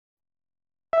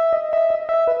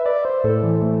Part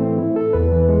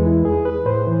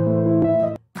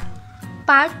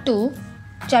 2,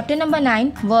 Chapter number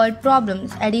 9, Word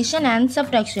Problems, Addition and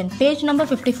Subtraction, Page number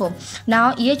 54.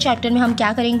 Now ये chapter में हम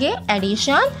क्या करेंगे?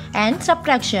 Addition and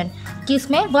Subtraction.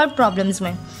 किसमें? Word Problems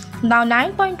में. Now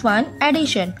 9.1,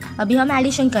 Addition. अभी हम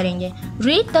addition करेंगे.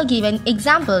 Read the given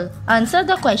example. Answer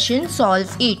the question.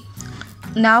 Solve it.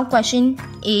 Now question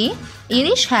A.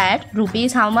 Irish had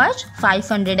rupees how much?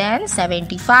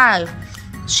 575.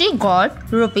 She got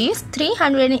rupees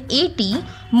 380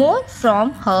 more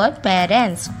from her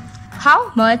parents.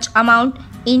 How much amount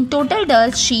in total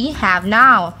does she have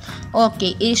now?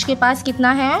 Okay, irish के पास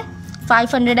कितना है?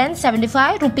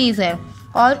 575 rupees है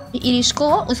और irish को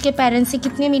उसके parents से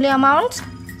कितने मिले अमाउंट्स?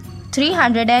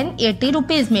 380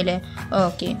 रुपीज़ मिले.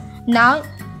 Okay, now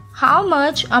how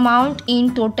much amount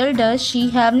in total does she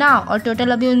have now? और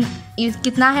टोटल अभी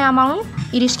कितना है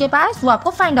अमाउंट irish के पास, वो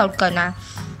आपको फाइंड आउट करना है.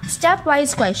 Step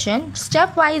wise question,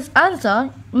 step wise answer,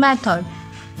 method.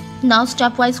 Now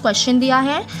step wise question दिया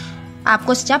है,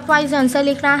 आपको स्टेप वाइज आंसर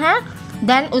लिखना है,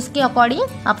 देन उसके अकॉर्डिंग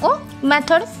आपको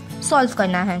मेथड सॉल्व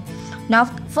करना है. Now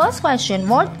first question,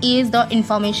 what is the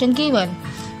information given.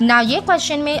 Now ये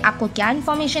क्वेश्चन में आपको क्या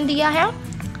इंफॉर्मेशन दिया है?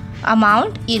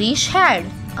 अमाउंट इरिश हैड,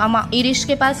 इरिश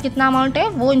के पास कितना अमाउंट है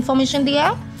वो इंफॉर्मेशन दिया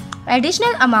है.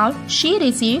 Additional amount she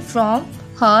receive from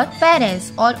her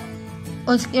parents, और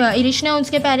इरिश ने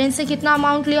उसके पेरेंट्स से कितना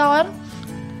अमाउंट लिया और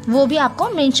वो भी आपको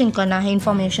मेंशन करना है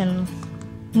इंफॉर्मेशन में.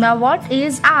 Now what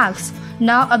is asked.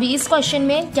 Now अभी इस क्वेश्चन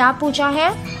में क्या पूछा है?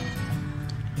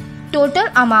 Total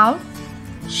amount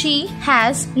she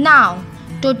has now.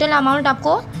 Total amount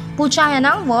आपको पूछा है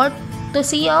ना वर्ड, तो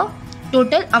सी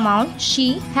total amount she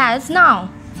has now.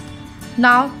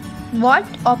 Now what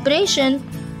operation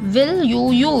will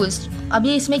you use.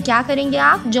 अभी इसमें क्या करेंगे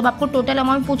आप? जब आपको टोटल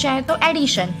अमाउंट पूछा है तो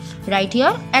addition, right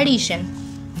here addition.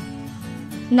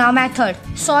 Now method,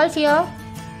 solve here,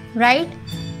 right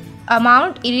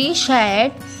amount Irish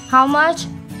had how much,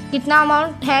 कितना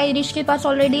अमाउंट है इरिश के पास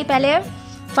ऑलरेडी पहले?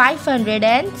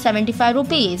 575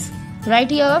 rupees,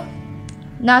 right here.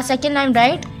 Now second line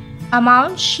right,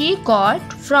 amount she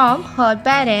got from her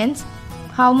parents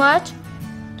how much,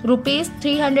 rupees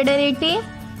 380.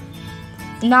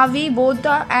 Now we both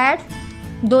add,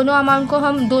 दोनों amount को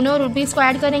हम दोनों rupees को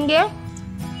add करेंगे.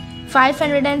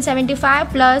 575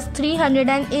 plus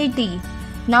 380,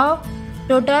 now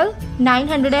total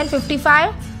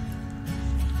 955.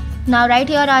 Now right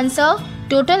here answer,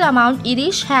 total amount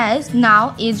Irish has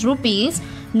now is rupees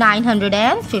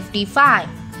 955.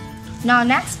 Now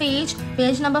next page,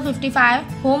 page number 55,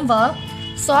 homework.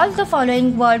 Solve the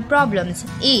following word problems.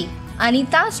 A.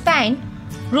 Anita spend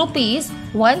rupees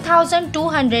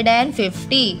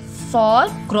 1250 for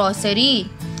grocery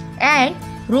and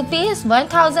rupees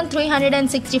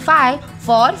 1365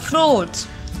 for fruits.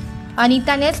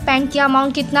 Anita ने spend किया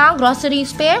amount कितना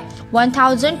groceries पे?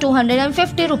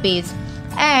 1250 rupees,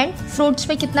 and fruits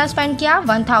पे कितना spend किया?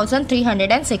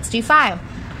 1365.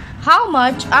 How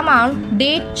much amount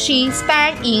did she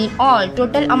spend in all.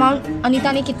 Total amount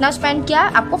Anita ने कितना spend किया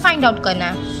आपको फाइंड आउट करना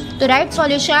है. तो right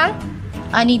solution,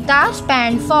 Anita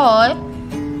spend for,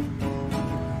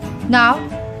 now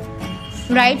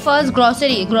right first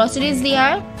grocery, groceries दिया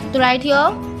है तो राइट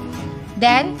हियर,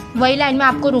 देन वही लाइन में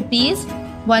आपको रुपीज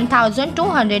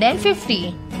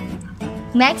 1250.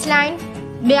 नेक्स्ट लाइन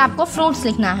में आपको फ्रूट्स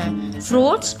लिखना है,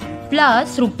 fruits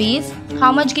plus rupees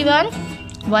how much given?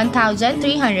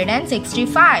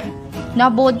 1365. Now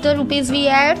both the rupees we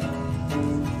add.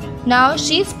 Now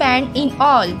she spend in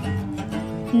all.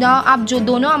 Now आप जो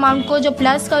दोनों अमाउंट को जो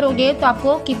प्लस करोगे तो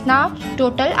आपको कितना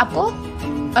टोटल आपको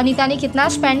अनीता ने कितना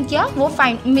स्पेंड किया वो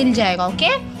फाइंड मिल जाएगा. Okay,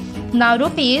 now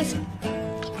rupees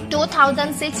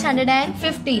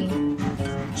 2615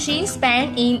 she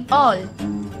spend in all.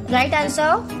 Right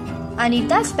answer,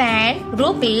 Anita spend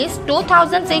rupees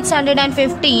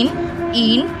 2615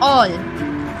 in all.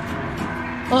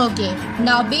 Okay,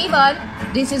 now B1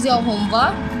 this is your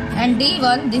homework and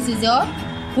D1 this is your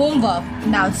homework.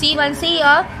 Now C1, see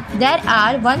here, there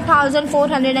are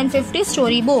 1450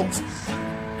 story books,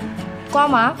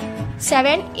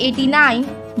 789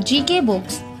 GK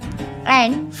books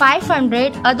and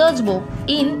 500 others book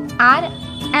in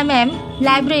RMM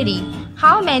library.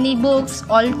 How many books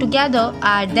altogether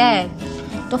are there?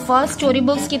 तो first story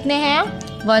books कितने हैं?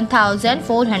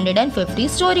 1450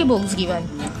 story books given.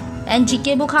 And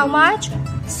GK book how much?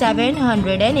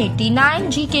 789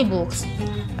 GK books.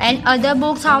 And other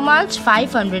books how much?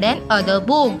 500 and other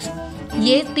books.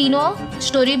 ये तीनों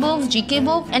story books, GK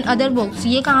book and other books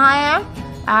ये कहाँ है?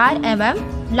 RMM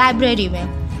library में.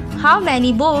 How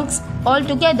many books all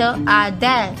together are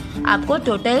there. आपको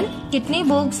total कितनी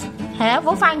books है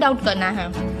वो फाइंड आउट करना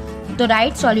है। तो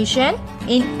right solution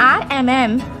in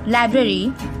RMM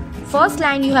library. First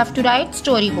line you have to right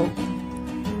story book.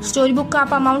 Story book का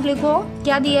आप अमाउंट लिखो,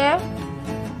 क्या दिया है,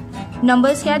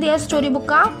 नंबर्स क्या दिया है स्टोरी बुक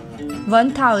का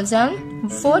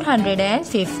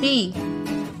 1450।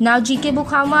 Now GK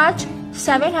book how much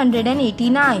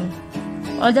 789।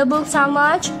 Other books how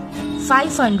much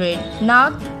 500। Now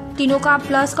तीनों का आप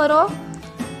प्लस करो,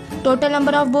 total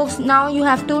number of books now you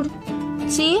have to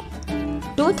C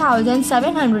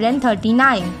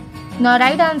 2739। Now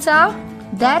right answer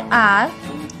there are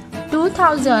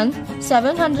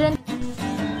 2700।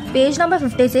 Page number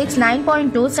 56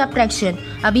 9.2 subtraction.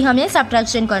 अभी हमें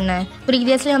सब्ट्रैक्शन करना है।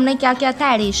 Previously हमने क्या किया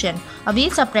था, एडिशन, अभी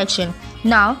subtraction.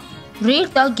 Now read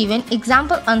the given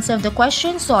example, answer the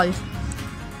question, solve.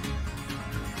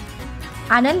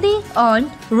 Anandi earned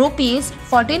rupees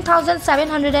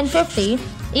 14,750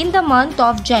 in the month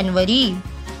of January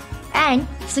and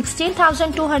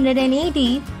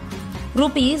 16,280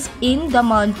 rupees in the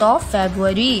month of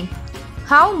February.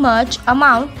 How much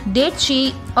amount did she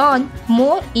earn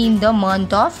more in the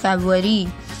month of February?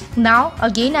 Now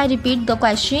again I repeat the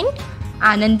question.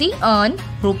 Anandi earned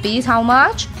rupees how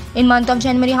much? In month of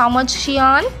January how much she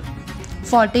earned?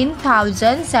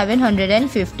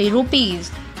 14,750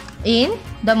 rupees in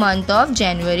the month of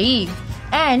January,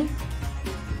 and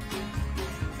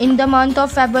in the month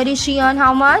of February she earned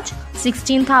how much?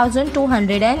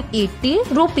 16,280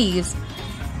 rupees.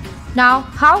 Now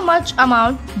how much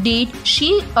amount did she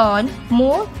earn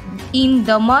more in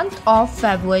the month of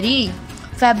February?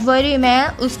 February में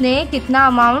उसने कितना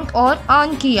amount और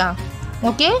earn किया?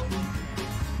 Okay,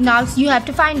 now you have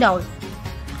to find out.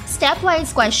 Step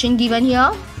wise question given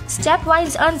here, step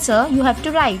wise answer you have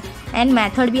to write and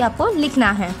method भी आपको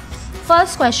लिखना है।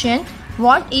 First question,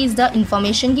 what is the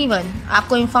information given?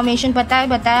 आपको इंफॉर्मेशन पता है,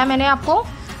 बताया मैंने आपको,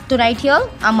 तो right here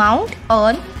amount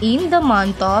earn in the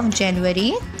month of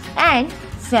January and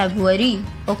February.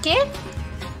 Okay,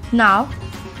 now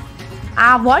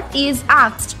what is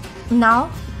asked? Now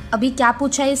अभी क्या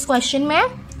पूछा है इस क्वेश्चन में,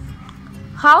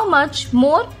 how much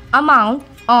more amount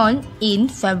earn in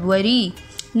February.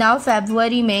 Now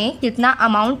February में कितना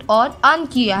अमाउंट और अर्न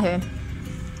किया है।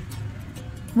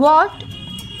 What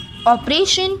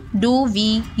operation do we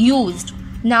used?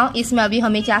 Now इसमें अभी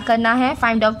हमें क्या करना है,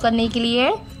 फाइंड आउट करने के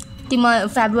लिए कि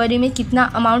फरवरी में कितना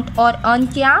अमाउंट और अर्न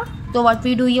किया, तो what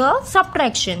we do here,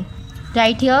 subtraction.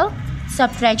 Right here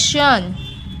subtraction.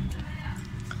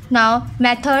 Now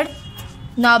method,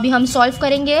 now अभी हम सॉल्व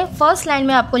करेंगे। फर्स्ट लाइन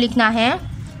में आपको लिखना है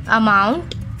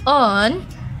amount earn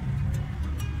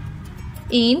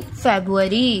in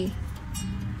February.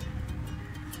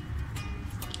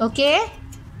 Okay,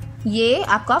 ये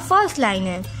आपका फर्स्ट लाइन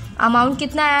है। अमाउंट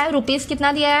कितना है, रुपीस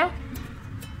कितना दिया है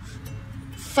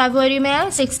फरवरी में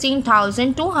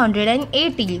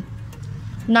 16,280।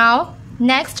 नाउ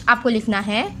नेक्स्ट आपको लिखना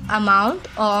है amount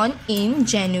on in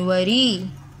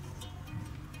January.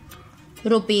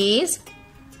 Rupees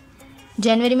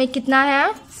जनवरी में कितना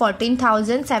है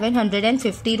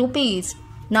 14,750 रुपीज।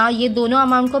 ना ये दोनों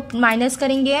अमाउंट को माइनस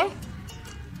करेंगे,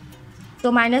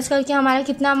 तो माइनस करके हमारा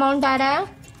कितना अमाउंट आ रहा है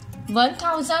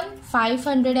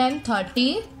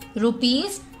 1,530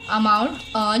 रुपीज अमाउंट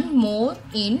अर्न मोर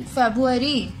इन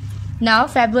फरवरी। नाउ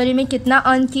फरवरी में कितना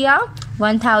अर्न किया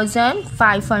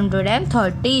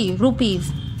 1,530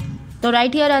 रुपीज। तो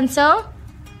right here answer,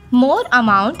 more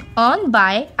amount earn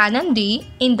by Anandi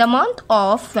in the month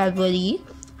of February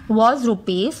was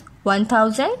rupees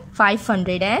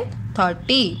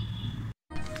 1,530।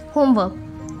 Homework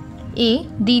A,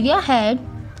 Divya had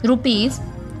rupees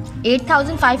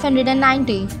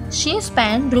 8,590. She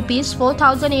spent rupees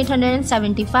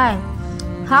 4,875.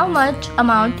 How much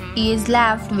amount is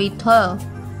left with her?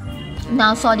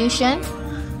 Now solution.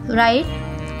 Right.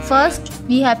 First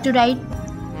we have to write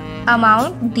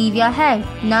amount Divya had.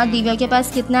 Now Divya के पास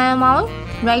कितना है amount?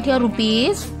 Write here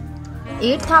rupees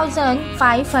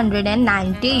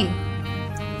 8,590.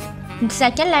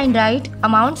 Second line write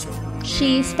amount she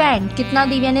spent. कितना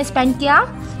दिव्या ने spend किया?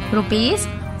 Rupees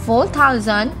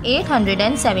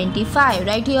 4,875.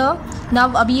 Right here.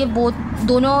 Now अभी ये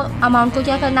दोनों amount को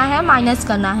क्या करना है, माइनस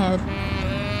करना है।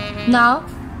 नाउ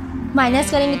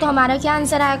माइनस करेंगे तो हमारा क्या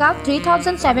आंसर आएगा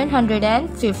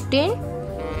 3,715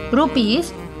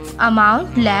 rupees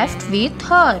amount left with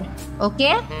her.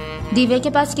 Okay, Divya के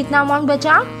पास कितना अमाउंट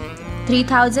बचा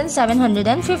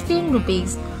 3,715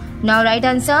 rupees. Now right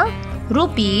answer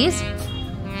rupees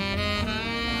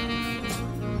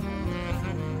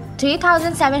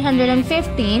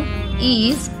 3,715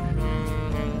 is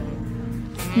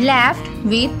left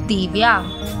with Divya.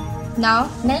 Now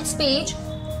next page,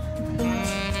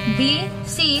 B,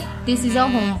 C, this is a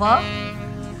homework.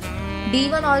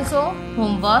 D1 also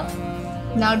homework.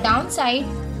 Now downside,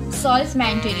 solve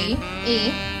mentally.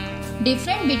 A,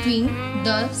 difference between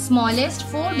the smallest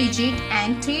 4-digit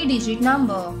and 3-digit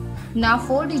number. Now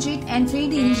 4-digit and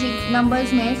 3-digit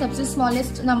numbers में सबसे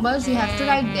smallest numbers you have to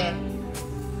write there.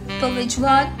 So which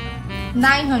one?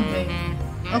 900.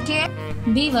 Okay.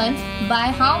 B1, by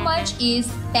how much is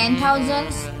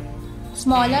 10,000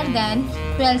 smaller than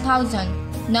 12,000?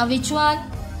 Now which one?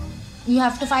 You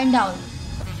have to find out.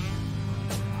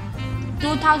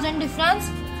 2,000 difference.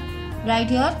 Right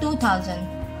here 2,000.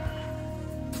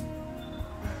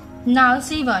 Now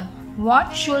C1,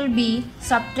 what should be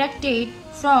subtracted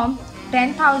from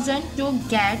 10,000 to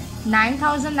get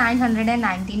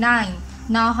 9,999?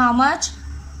 Now how much?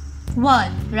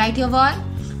 1. Write here 1.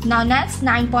 Now next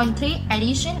 9.3,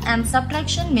 addition and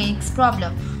subtraction makes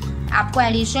problem. आपको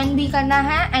addition भी करना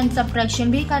है and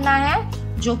subtraction भी करना है,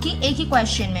 जो कि एक ही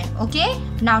question में. Okay?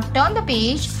 Now turn the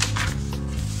page.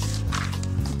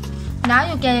 Now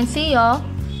you can see here,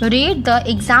 read the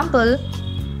example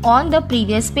on the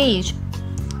previous page.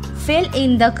 Fill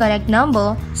in the correct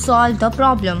number, solve the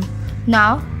problem.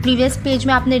 Now previous page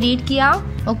में आपने read किया.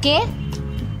 Okay?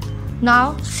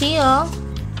 Now see here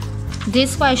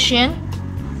this question.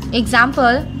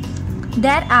 Example,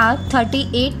 there are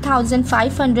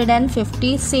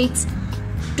 38,556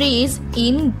 trees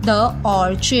in the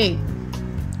orchard.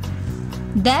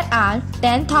 There are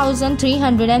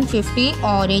 10,350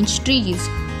 orange trees,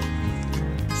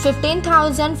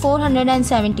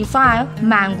 15,475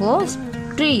 mangoes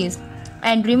trees,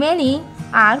 and remaining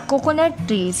are coconut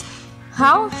trees.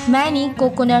 How many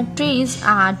coconut trees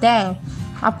are there?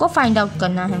 आपको find out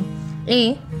करना है.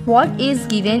 A, what is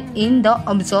given in the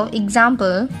observed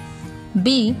example?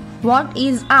 B, what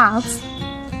is asked?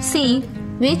 C,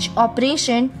 which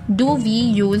operation do we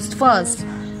use first?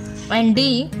 And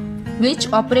D, which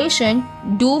operation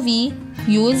do we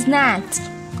use next?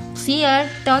 See here,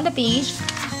 turn the page.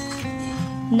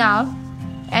 Now,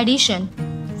 addition.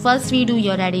 First we do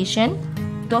your addition.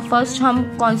 तो first हम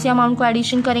कौन सी amount को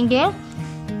addition करेंगे?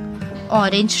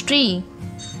 Orange tree.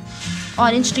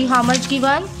 Orange tree how much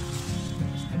given?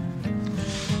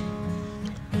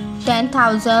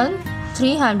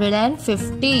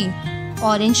 10,350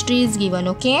 orange tree is given.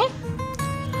 Okay.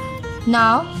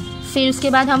 Now फिर उसके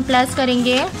बाद हम plus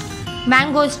करेंगे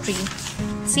mangoes tree.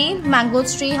 See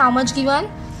mangoes tree how much given?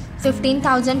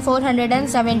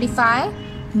 15,475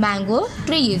 mango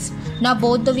trees. Now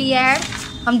both the we add.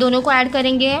 हम दोनों को ऐड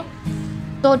करेंगे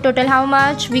तो total how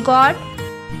much we got?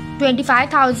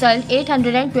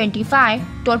 25,825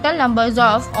 total numbers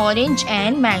of orange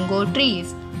and mango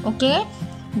trees. Okay.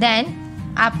 Then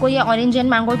आपको ये orange and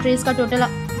mango trees का total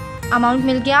amount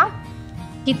मिल गया.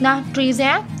 कितना trees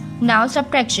है? Now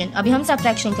subtraction. अभी हम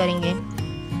subtraction करेंगे.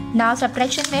 Now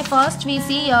subtraction में first we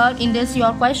see here in this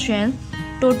your question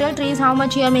total trees how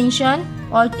much here mentioned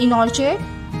or in orchard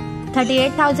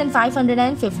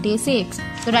 38,556.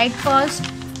 So write first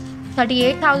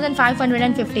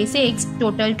 38,556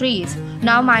 total trees.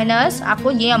 Now minus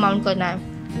आपको ये amount करना है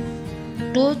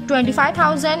to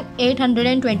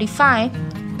 25,825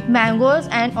 mangoes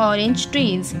and orange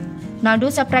trees. Now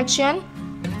do subtraction.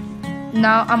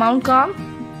 Now amount come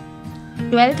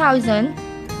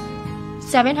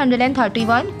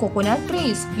 12,731 coconut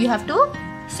trees. You have to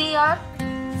see here,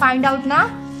 find out now.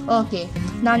 Okay.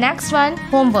 Now next one,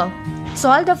 homework.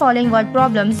 Solve the following word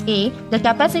problems. A, the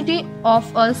capacity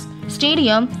of a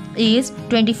stadium is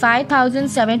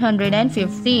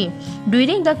 25,750.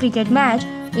 During the cricket match,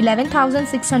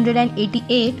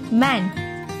 11,688 men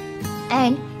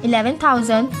and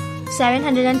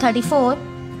 11,734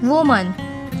 women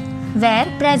were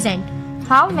present.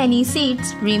 How many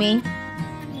seats remain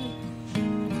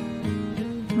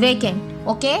vacant?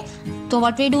 Okay. So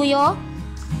what we do here?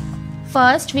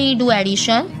 First we do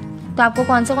addition. तो आपको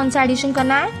कौन सा addition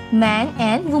करना है? Man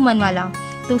and woman वाला.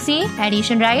 तो सी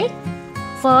addition right.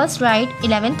 First right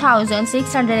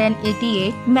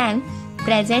 11,688 man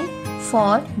present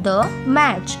for the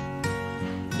match.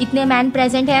 इतने man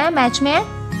present है मैच में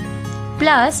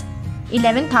plus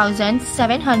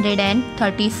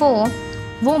 11,734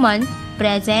 woman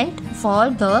present for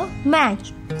the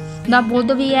match. Now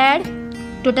both we add.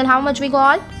 Total how much we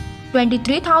got?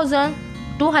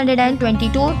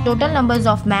 23,222 total numbers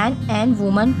of man and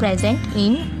woman present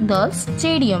in the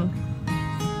stadium.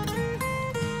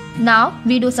 Now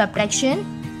we do subtraction.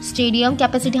 Stadium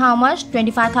capacity how much?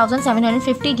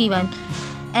 25,750 given.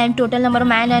 And total number of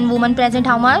man and woman present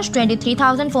how much?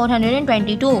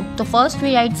 23,422. So first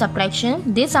we write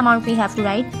subtraction. This amount we have to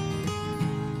write.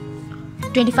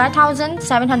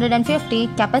 25,750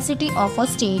 capacity of a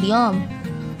stadium.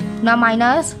 Now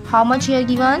minus how much here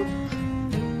given?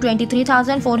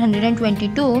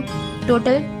 23,422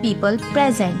 total people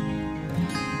present.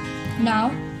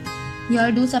 Now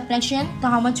here do subtraction. So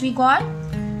how much we got?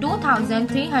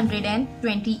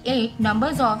 2,328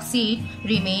 numbers of seats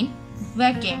remain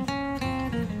vacant.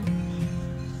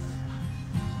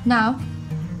 Now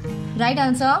right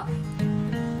answer,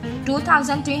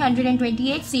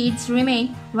 2,328 seats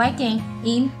remain vacant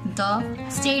in the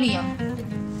stadium.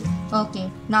 Okay,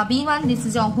 now B1 this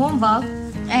is your homework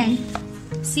and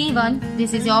C1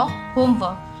 this is your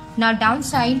homework. Now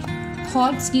downside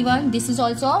thoughts given, this is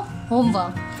also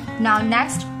homework. Now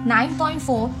next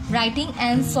 9.4 writing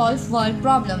and solve word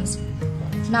problems.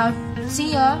 Now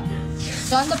see here,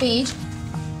 turn the page.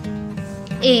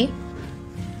 A.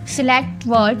 Select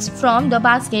words from the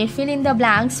basket, fill in the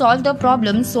blanks, solve the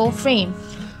problem so frame.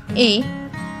 A.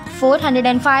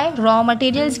 405 raw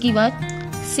materials given,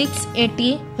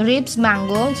 680 ribs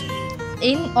mangoes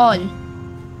in all.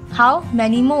 How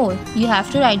many more? You have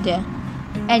to write there.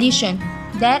 Addition.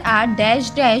 There are dash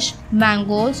dash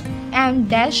mangoes and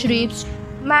dash ribs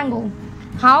mango.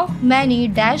 How many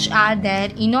dash are there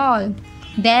in all?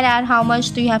 There are how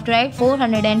much do you have to write?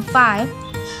 405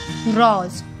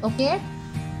 raws. Okay.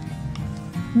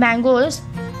 Mangoes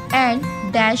and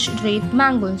dash rib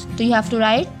mangoes. So you have to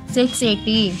write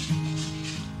 680.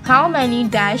 How many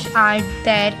dash are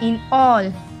there in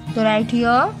all? So write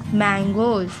here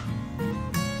mangoes.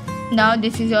 Now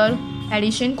this is your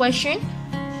addition question.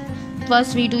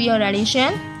 First we do your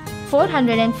addition.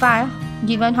 405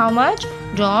 given how much?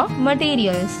 Raw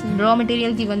materials. Raw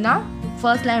material given now.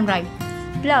 First line right.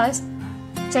 Plus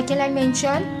second line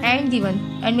mention and given.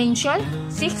 And mention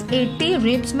 680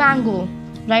 ribs mango.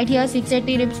 Right here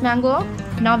 680 ribs mango.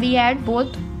 Now we add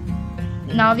both.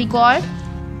 Now we got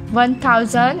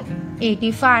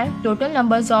 1085 total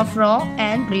numbers of raw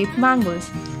and rib mangoes.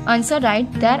 Answer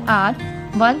right, there are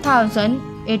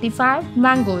 1085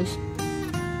 mangoes.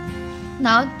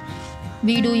 Now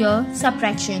we do your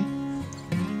subtraction.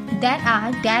 There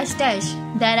are dash dash.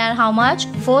 There are how much?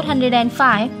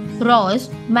 405 raws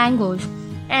mangoes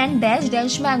and dash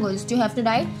dash mangoes. You have to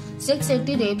write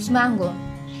 680 ribs mango.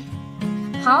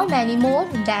 How many more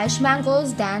dash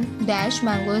mangoes than dash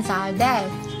mangoes are there?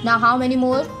 Now how many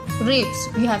more ribs?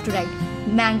 You have to write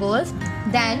mangoes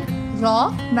than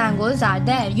raw mangoes are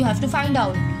there. You have to find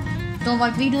out. So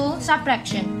what we do?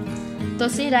 Subtraction. So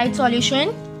see, write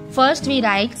solution. First we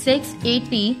write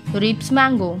 680 ribs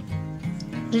mango.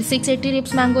 680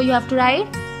 ribs mango you have to write.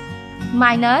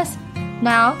 Minus,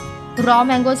 now raw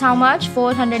mangoes how much?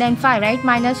 405, right?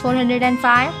 Minus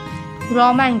 405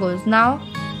 raw mangoes. Now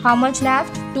how much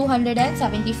left?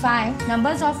 275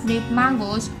 numbers of rib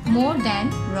mangoes more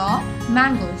than raw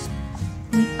mangoes.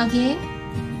 Again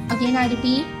I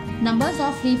repeat, numbers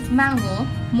of rib mango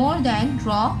more than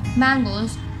raw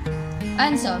mangoes.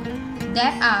 Answer,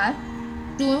 there are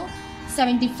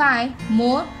 275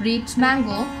 more ribs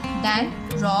mango than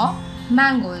raw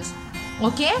mangoes.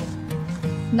 Okay.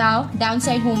 Now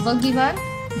downside homework given.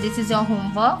 This is your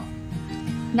homework.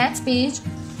 Next page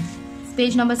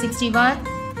number 61.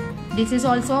 This is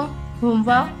also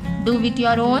homework. Do with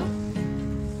your own.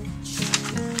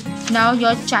 Now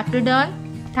your chapter done.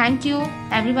 Thank you.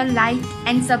 Everyone like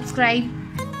and subscribe.